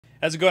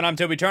How's it going? I'm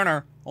Toby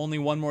Turner. Only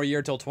one more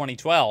year till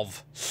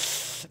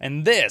 2012.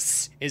 And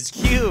this is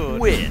Cute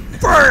Win.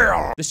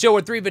 The show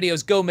where 3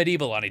 videos go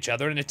medieval on each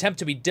other in an attempt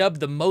to be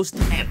dubbed the most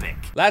epic.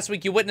 Last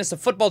week you witnessed a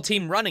football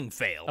team running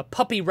fail, a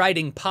puppy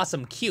riding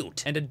possum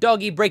cute, and a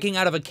doggy breaking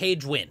out of a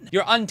cage win.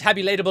 Your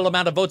untabulatable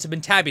amount of votes have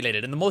been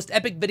tabulated, and the most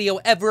epic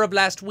video ever of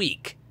last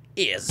week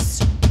is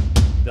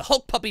the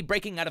Hulk puppy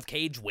breaking out of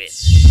cage win.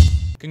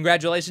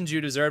 Congratulations,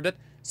 you deserved it.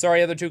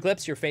 Sorry, other 2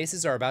 clips, your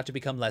faces are about to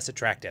become less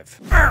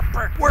attractive.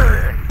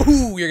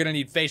 Ooh, you're gonna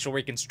need facial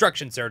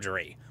reconstruction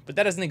surgery. But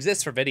that doesn't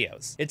exist for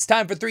videos. It's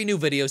time for 3 new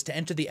videos to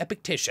enter the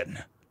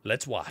epictician.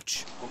 Let's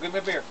watch. Go give me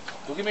a beer.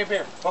 Go give me a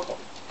beer. Buckle.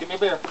 Give me a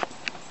beer.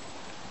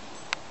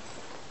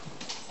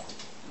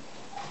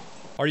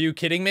 Are you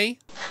kidding me?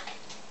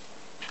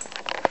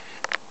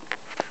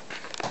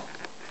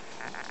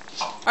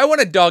 I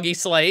want a doggy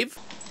slave.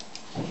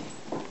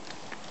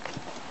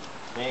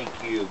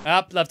 Thank you.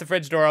 Up, left the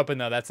fridge door open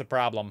though, that's the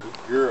problem.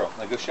 Good girl.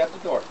 Now go shut the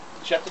door.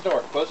 Shut the door.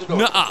 Close the door.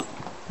 Nuh-uh.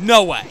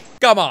 No way.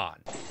 Come on.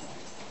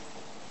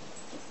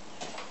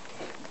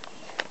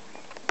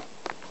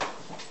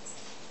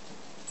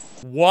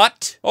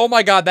 What? Oh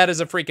my god, that is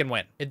a freaking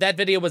win. If that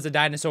video was a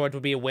dinosaur, it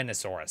would be a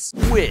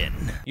Winosaurus. Win.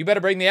 You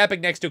better bring the epic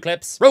next 2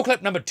 clips. Roll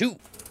clip number 2.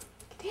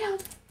 Damn.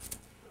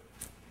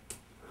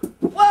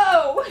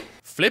 Whoa!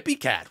 Flippy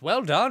cat.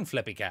 Well done,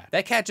 Flippy cat.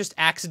 That cat just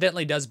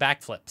accidentally does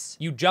backflips.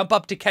 You jump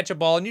up to catch a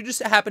ball and you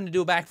just happen to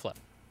do a backflip.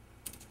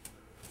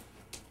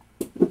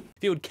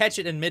 If you would catch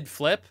it in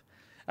mid-flip,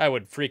 I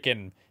would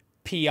freaking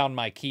pee on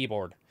my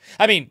keyboard.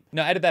 I mean,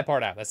 no, edit that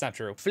part out. That's not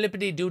true.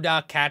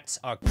 Flippity-doo-dah cats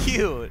are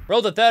cute.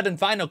 Roll the 3rd and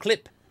final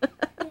clip.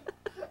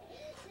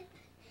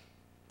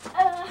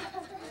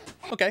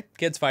 Okay,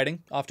 kids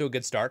fighting. Off to a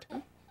good start.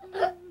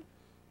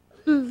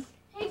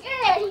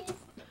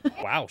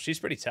 Wow, she's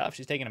pretty tough.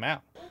 She's taking him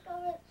out.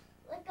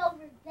 Look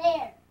over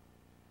there.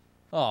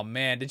 Oh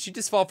man, did she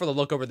just fall for the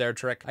look over there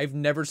trick? I've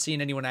never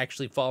seen anyone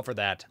actually fall for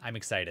that. I'm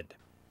excited.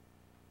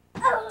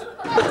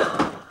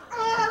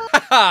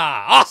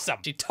 Haha, awesome!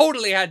 She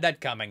totally had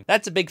that coming.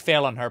 That's a big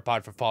fail on her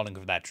part for falling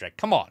for that trick.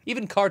 Come on,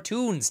 even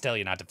cartoons tell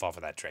you not to fall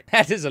for that trick.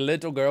 That is a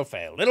little girl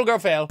fail. Little girl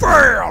fail.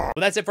 Well,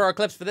 that's it for our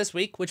clips for this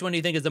week. Which one do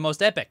you think is the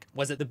most epic?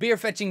 Was it the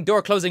beer-fetching,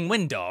 door-closing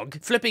wind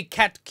dog, Flippy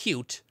cat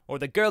cute, or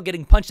the girl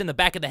getting punched in the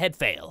back of the head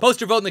fail?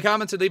 Post your vote in the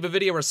comments or leave a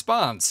video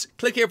response.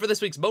 Click here for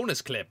this week's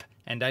bonus clip.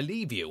 And I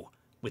leave you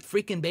with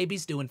freaking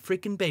babies doing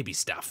freaking baby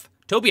stuff.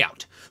 Toby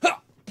out. Huh.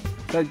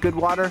 That good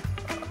water?